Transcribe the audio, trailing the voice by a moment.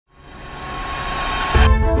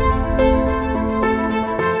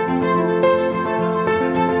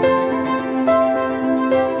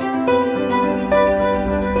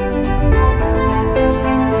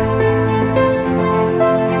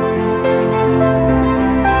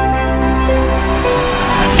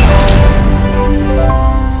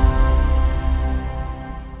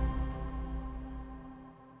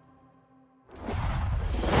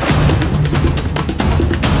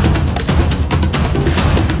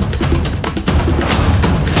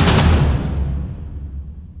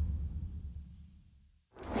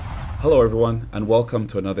Hello, everyone, and welcome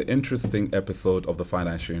to another interesting episode of the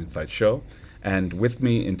Financial Insight Show. And with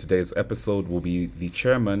me in today's episode will be the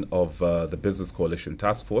chairman of the Business Coalition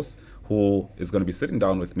Taskforce, who is going to be sitting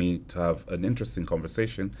down with me to have an interesting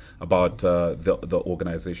conversation about the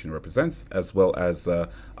organization he represents, as well as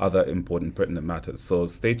other important pertinent matters. So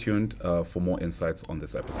stay tuned for more insights on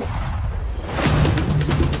this episode.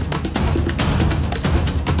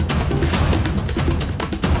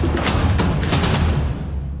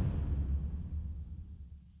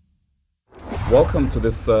 Welcome to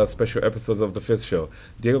this special episode of the FIZ Show.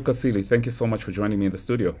 Diego Casilli, thank you so much for joining me in the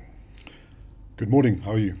studio. Good morning.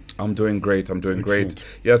 How are you? I'm doing great. Excellent. Great.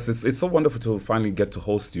 Yes, it's so wonderful to finally get to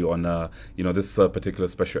host you on this particular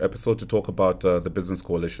special episode to talk about the Business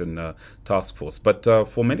Coalition Task Force. But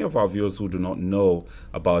for many of our viewers who do not know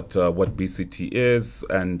about what BCT is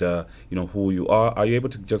and who you are you able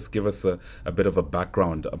to just give us a bit of a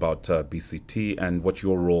background about BCT and what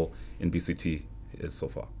your role in BCT is so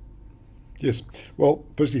far? Yes. Well,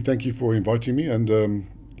 firstly, thank you for inviting me. And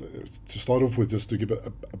to start off with, just to give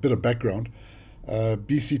a bit of background,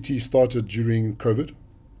 BCT started during COVID.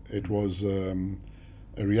 It was a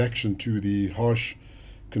reaction to the harsh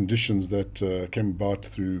conditions that came about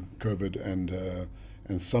through COVID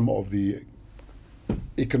and some of the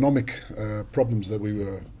economic problems that we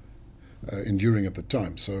were enduring at the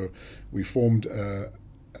time. So we formed an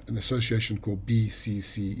association called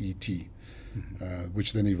BCCET.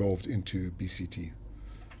 Which then evolved into BCT.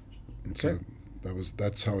 Okay. So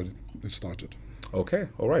that's how it started. Okay,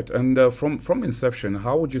 all right. And from inception,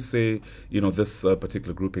 how would you say this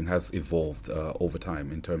particular grouping has evolved over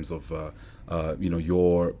time in terms of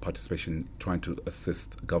your participation trying to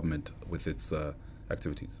assist government with its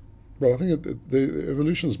activities? Well, I think the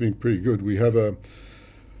evolution has been pretty good. We have a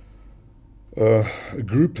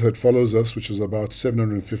group that follows us, which is about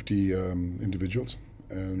 750 individuals,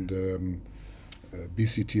 and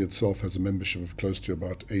BCT itself has a membership of close to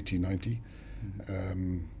about 80, 90.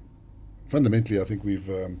 Fundamentally, I think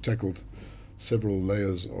we've tackled several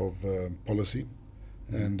layers of policy,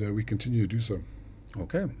 and we continue to do so.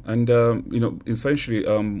 Okay. And, essentially,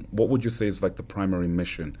 what would you say is like the primary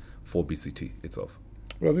mission for BCT itself?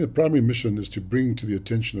 Well, I think the primary mission is to bring to the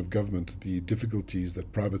attention of government the difficulties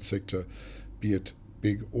that private sector, be it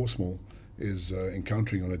big or small, is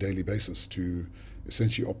encountering on a daily basis to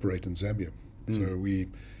essentially operate in Zambia. So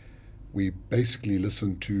we basically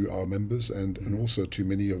listen to our members and also to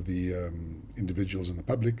many of the individuals in the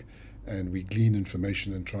public, and we glean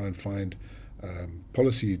information and try and find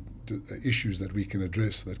policy issues that we can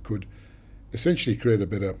address that could essentially create a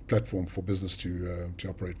better platform for business to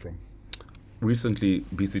operate from. Recently,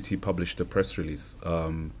 BCT published a press release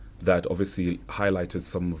that obviously highlighted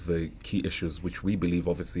some of the key issues which we believe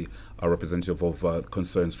obviously are representative of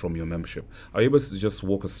concerns from your membership. Are you able to just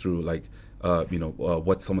walk us through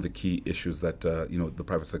what some of the key issues that the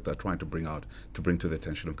private sector are trying to bring to the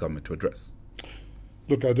attention of government to address?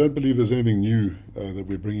 Look, I don't believe there's anything new that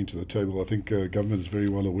we're bringing to the table. I think government is very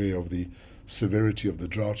well aware of the severity of the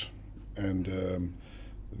drought and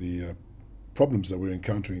the problems that we're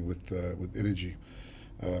encountering with energy.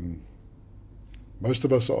 Most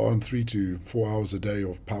of us are on 3 to 4 hours a day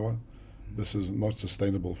of power. This is not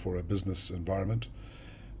sustainable for a business environment.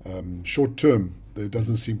 Short term, there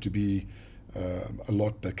doesn't seem to be a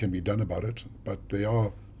lot that can be done about it, but there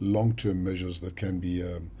are long-term measures that can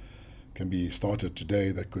be started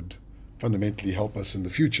today that could fundamentally help us in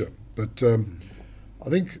the future. But I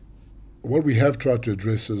think what we have tried to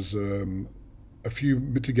address is a few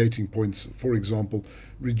mitigating points. For example,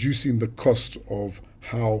 reducing the cost of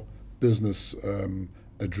how business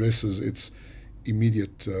addresses its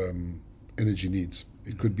immediate energy needs.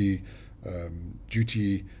 It could be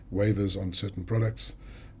duty waivers on certain products.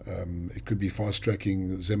 It could be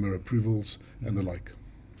fast-tracking ZEMA approvals and the like.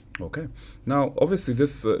 Okay. Now, obviously,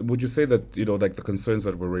 this would you say that like the concerns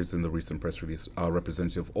that were raised in the recent press release are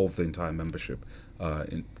representative of the entire membership,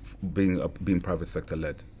 in being private sector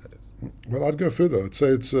led? That is. Well, I'd go further. I'd say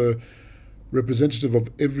it's representative of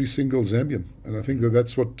every single Zambian, and I think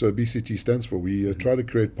that's what BCT stands for. We try to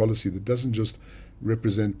create policy that doesn't just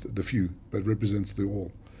represent the few, but represents the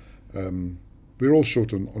all. We're all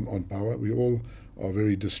short on power. We all are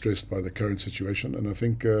very distressed by the current situation, and I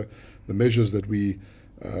think the measures that we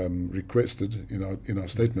requested in our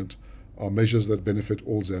statement are measures that benefit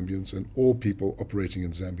all Zambians and all people operating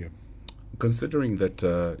in Zambia. Considering that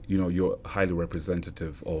you're highly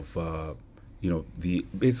representative of the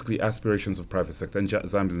basically aspirations of private sector and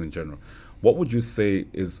Zambians in general, what would you say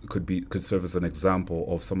could serve as an example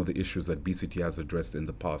of some of the issues that BCT has addressed in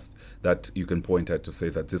the past that you can point at to say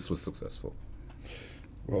that this was successful?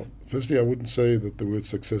 Well, firstly, I wouldn't say that the word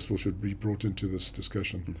successful should be brought into this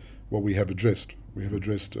discussion. What we have addressed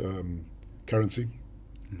currency,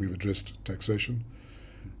 we've addressed taxation,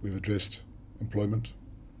 we've addressed employment,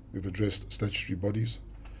 we've addressed statutory bodies,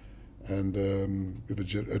 and we've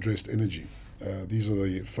addressed energy. These are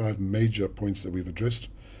the 5 major points that we've addressed.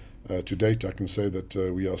 To date, I can say that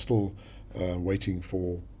we are still waiting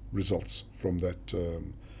for results from that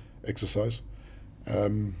exercise.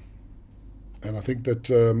 And I think that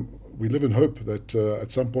we live in hope that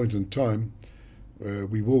at some point in time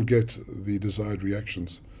we will get the desired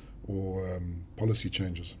reactions or policy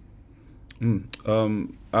changes.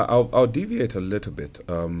 I'll deviate a little bit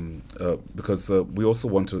because we also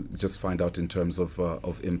want to just find out in terms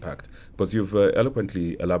of impact, because you've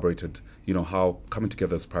eloquently elaborated, how coming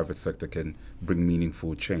together as private sector can bring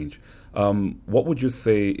meaningful change. What would you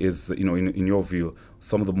say is, in your view,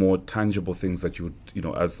 some of the more tangible things that you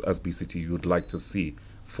would, as BCT, you would like to see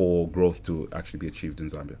for growth to actually be achieved in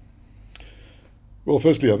Zambia? Well,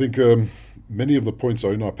 firstly, I think many of the points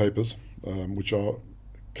are in our papers, which are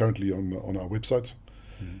currently on our websites.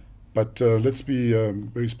 Mm-hmm. But let's be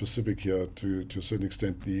very specific here to a certain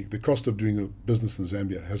extent. The cost of doing a business in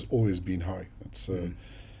Zambia has always been high.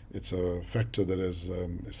 It's a factor that has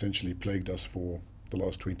essentially plagued us for the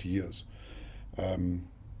last 20 years.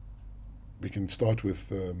 We can start with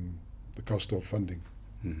the cost of funding,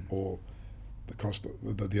 or the cost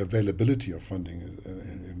of the availability of funding,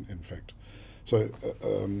 in fact. So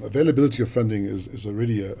availability of funding is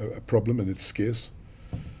already a problem, and it's scarce.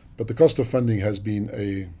 But the cost of funding has been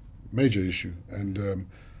a major issue, and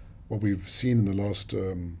what we've seen in the last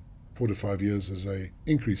 4 to 5 years is an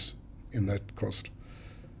increase in that cost,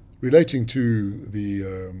 relating to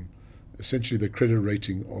the essentially the credit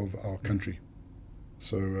rating of our country.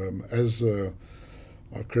 So as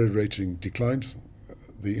our credit rating declined,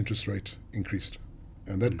 the interest rate increased,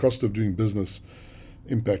 and that cost of doing business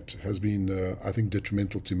impact has been, I think,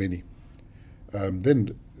 detrimental to many.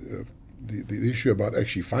 Then the issue about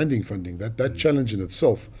actually finding funding, that challenge in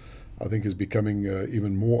itself, I think, is becoming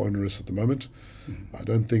even more onerous at the moment. I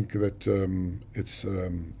don't think that it's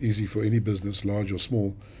easy for any business, large or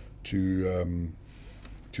small, to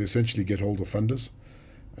essentially get hold of funders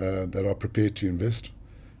that are prepared to invest.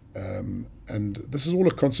 And this is all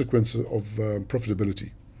a consequence of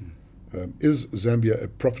profitability. Is Zambia a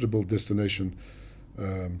profitable destination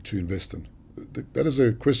to invest in? That is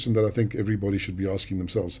a question that I think everybody should be asking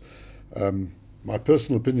themselves. My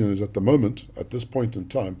personal opinion is, at the moment, at this point in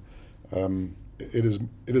time, it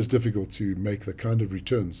is difficult to make the kind of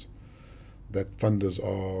returns that funders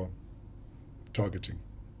are targeting,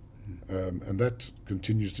 and that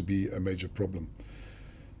continues to be a major problem.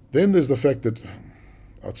 Then there's the fact that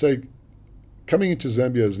I'd say coming into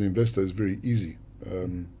Zambia as an investor is very easy.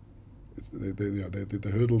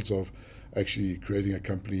 The hurdles of actually creating a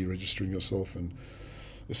company, registering yourself, and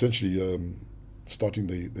essentially starting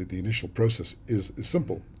the initial process is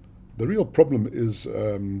simple. The real problem is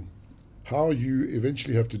how you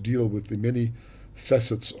eventually have to deal with the many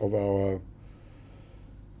facets of our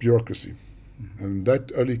bureaucracy. And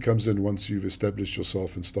that only comes in once you've established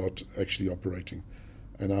yourself and start actually operating.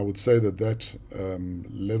 And I would say that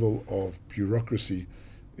level of bureaucracy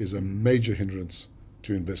is a major hindrance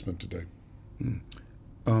to investment today.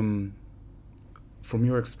 From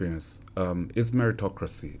your experience, is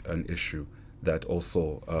meritocracy an issue that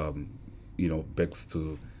also, begs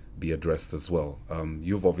to be addressed as well?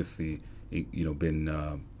 You've obviously, been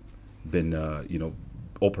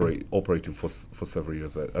operating for several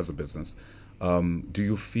years as a business. Do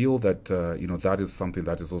you feel that that is something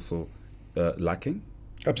that is also lacking?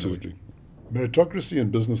 Absolutely. Meritocracy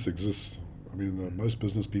in business exists. I mean, most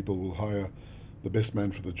business people will hire the best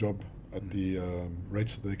man for the job at the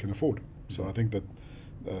rates that they can afford. So I think that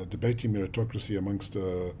debating meritocracy amongst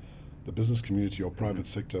the business community or private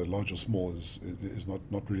sector, large or small, is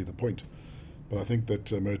not really the point. But I think that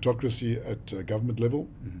meritocracy at government level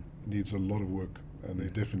needs a lot of work, and there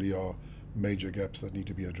definitely are major gaps that need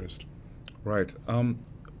to be addressed. Right.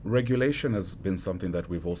 Regulation has been something that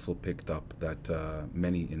we've also picked up that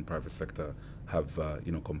many in private sector have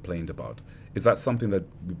complained about. Is that something that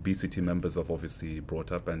BCT members have obviously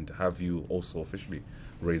brought up, and have you also officially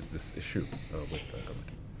raised this issue with government?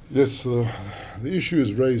 Yes, the issue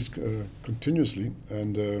is raised continuously,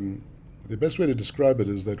 and the best way to describe it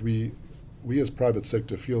is that we as private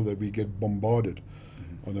sector feel that we get bombarded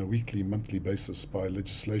on a weekly, monthly basis by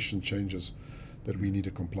legislation changes that we need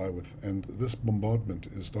to comply with. And this bombardment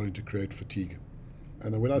is starting to create fatigue.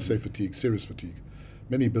 And when I say fatigue, serious fatigue.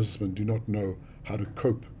 Many businessmen do not know how to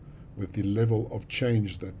cope with the level of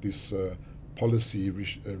change that these policy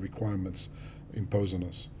requirements impose on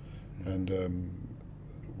us. And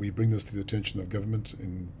we bring this to the attention of government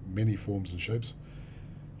in many forms and shapes.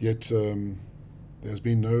 Yet there's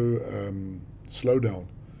been no slowdown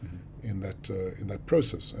in that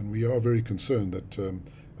process, and we are very concerned that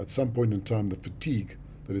at some point in time the fatigue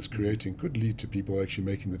that it's creating could lead to people actually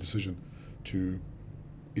making the decision to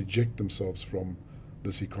eject themselves from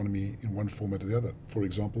this economy in one format or the other. For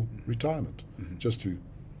example, retirement, just to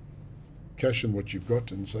cash in what you've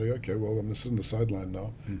got and say, okay, well, I'm going to sit on the sideline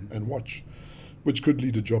now and watch, which could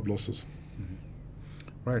lead to job losses.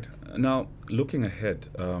 Right. Now, looking ahead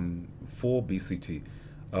for BCT,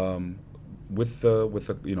 with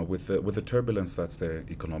the turbulence that's there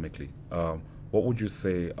economically, what would you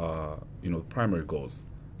say are primary goals,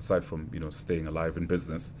 aside from staying alive in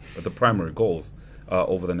business, but the primary goals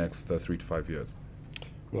over the next 3 to 5 years?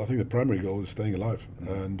 Well, I think the primary goal is staying alive,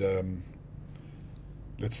 and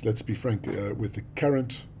let's be frank. With the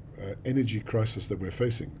current energy crisis that we're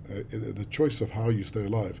facing, the choice of how you stay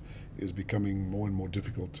alive is becoming more and more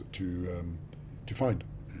difficult to find.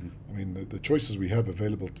 I mean, the choices we have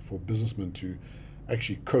available for businessmen to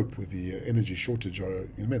actually cope with the energy shortage are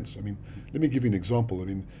immense. I mean, let me give you an example. I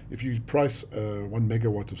mean, if you price 1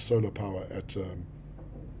 megawatt of solar power at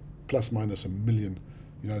plus minus $1 million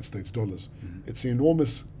United States dollars, it's an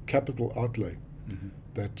enormous capital outlay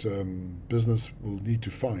that business will need to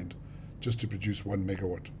find just to produce 1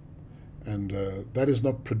 megawatt. And that is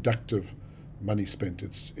not productive money spent.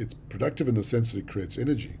 It's productive in the sense that it creates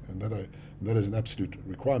energy, and that is an absolute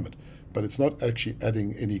requirement. But it's not actually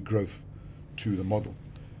adding any growth to the model.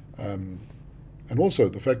 And also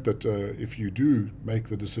the fact that if you do make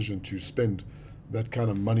the decision to spend that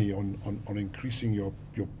kind of money on increasing your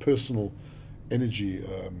personal energy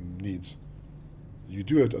needs, you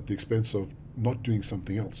do it at the expense of not doing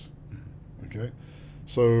something else. Okay,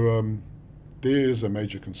 so there is a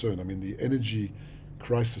major concern. I mean, the energy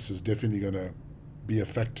crisis is definitely going to be a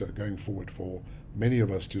factor going forward for many of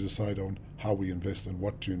us to decide on how we invest and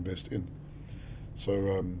what to invest in.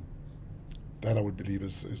 So that, I would believe,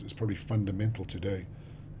 is probably fundamental today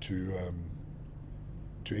to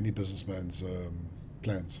any businessman's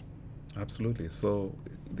plans. Absolutely. So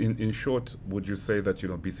in short, would you say that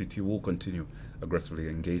BCT will continue aggressively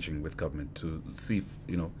engaging with government to see if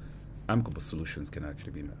amicable solutions can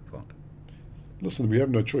actually be found? Listen, we have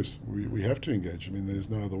no choice. We have to engage. I mean, there's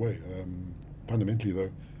no other way. Fundamentally, though,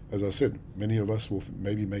 as I said, many of us will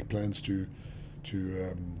maybe make plans to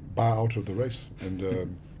buy out of the race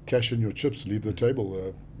and cash in your chips, leave the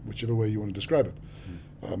table, whichever way you want to describe it.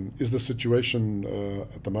 Is the situation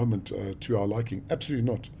at the moment to our liking?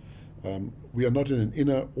 Absolutely not. We are not in an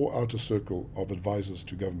inner or outer circle of advisors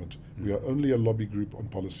to government. We are only a lobby group on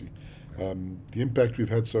policy. The impact we've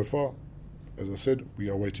had so far, as I said, we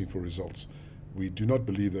are waiting for results. We do not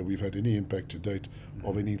believe that we've had any impact to date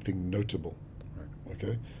of anything notable. Right.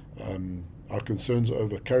 Okay, our concerns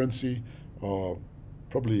over currency are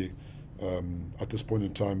probably at this point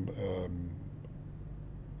in time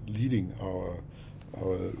leading our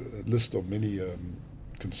list of many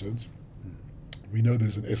concerns. We know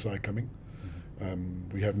there's an SI coming.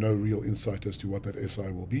 We have no real insight as to what that SI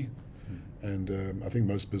will be, and I think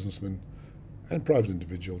most businessmen and private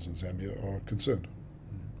individuals in Zambia are concerned.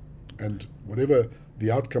 And whatever the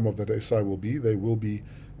outcome of that SI will be, there will be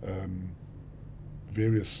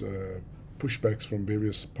various pushbacks from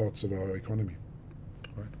various parts of our economy.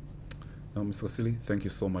 All right. Now, Mr. Casilli, thank you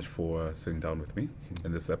so much for sitting down with me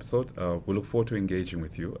in this episode. We look forward to engaging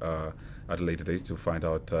with you at a later date to find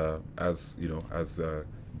out as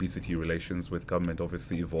BCT relations with government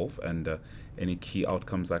obviously evolve and any key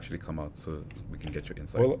outcomes actually come out, so we can get your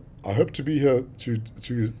insights. Well, I hope to be here to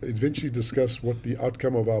eventually discuss what the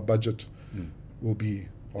outcome of our budget will be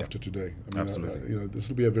after today. I mean, absolutely. This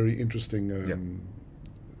will be a very interesting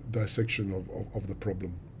dissection of the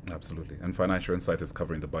problem. Absolutely. And Financial Insight is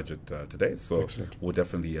covering the budget today, so Excellent. We'll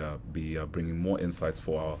definitely be bringing more insights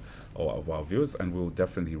for our viewers, and we'll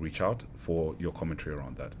definitely reach out for your commentary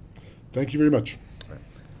around that. Thank you very much. Right.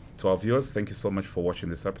 To our viewers, thank you so much for watching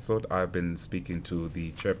this episode. I've been speaking to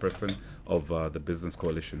the chairperson of the Business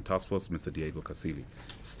Coalition Taskforce, Mr. Diego Casilli.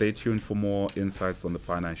 Stay tuned for more insights on the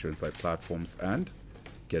Financial Insight platforms and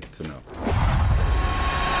get to know.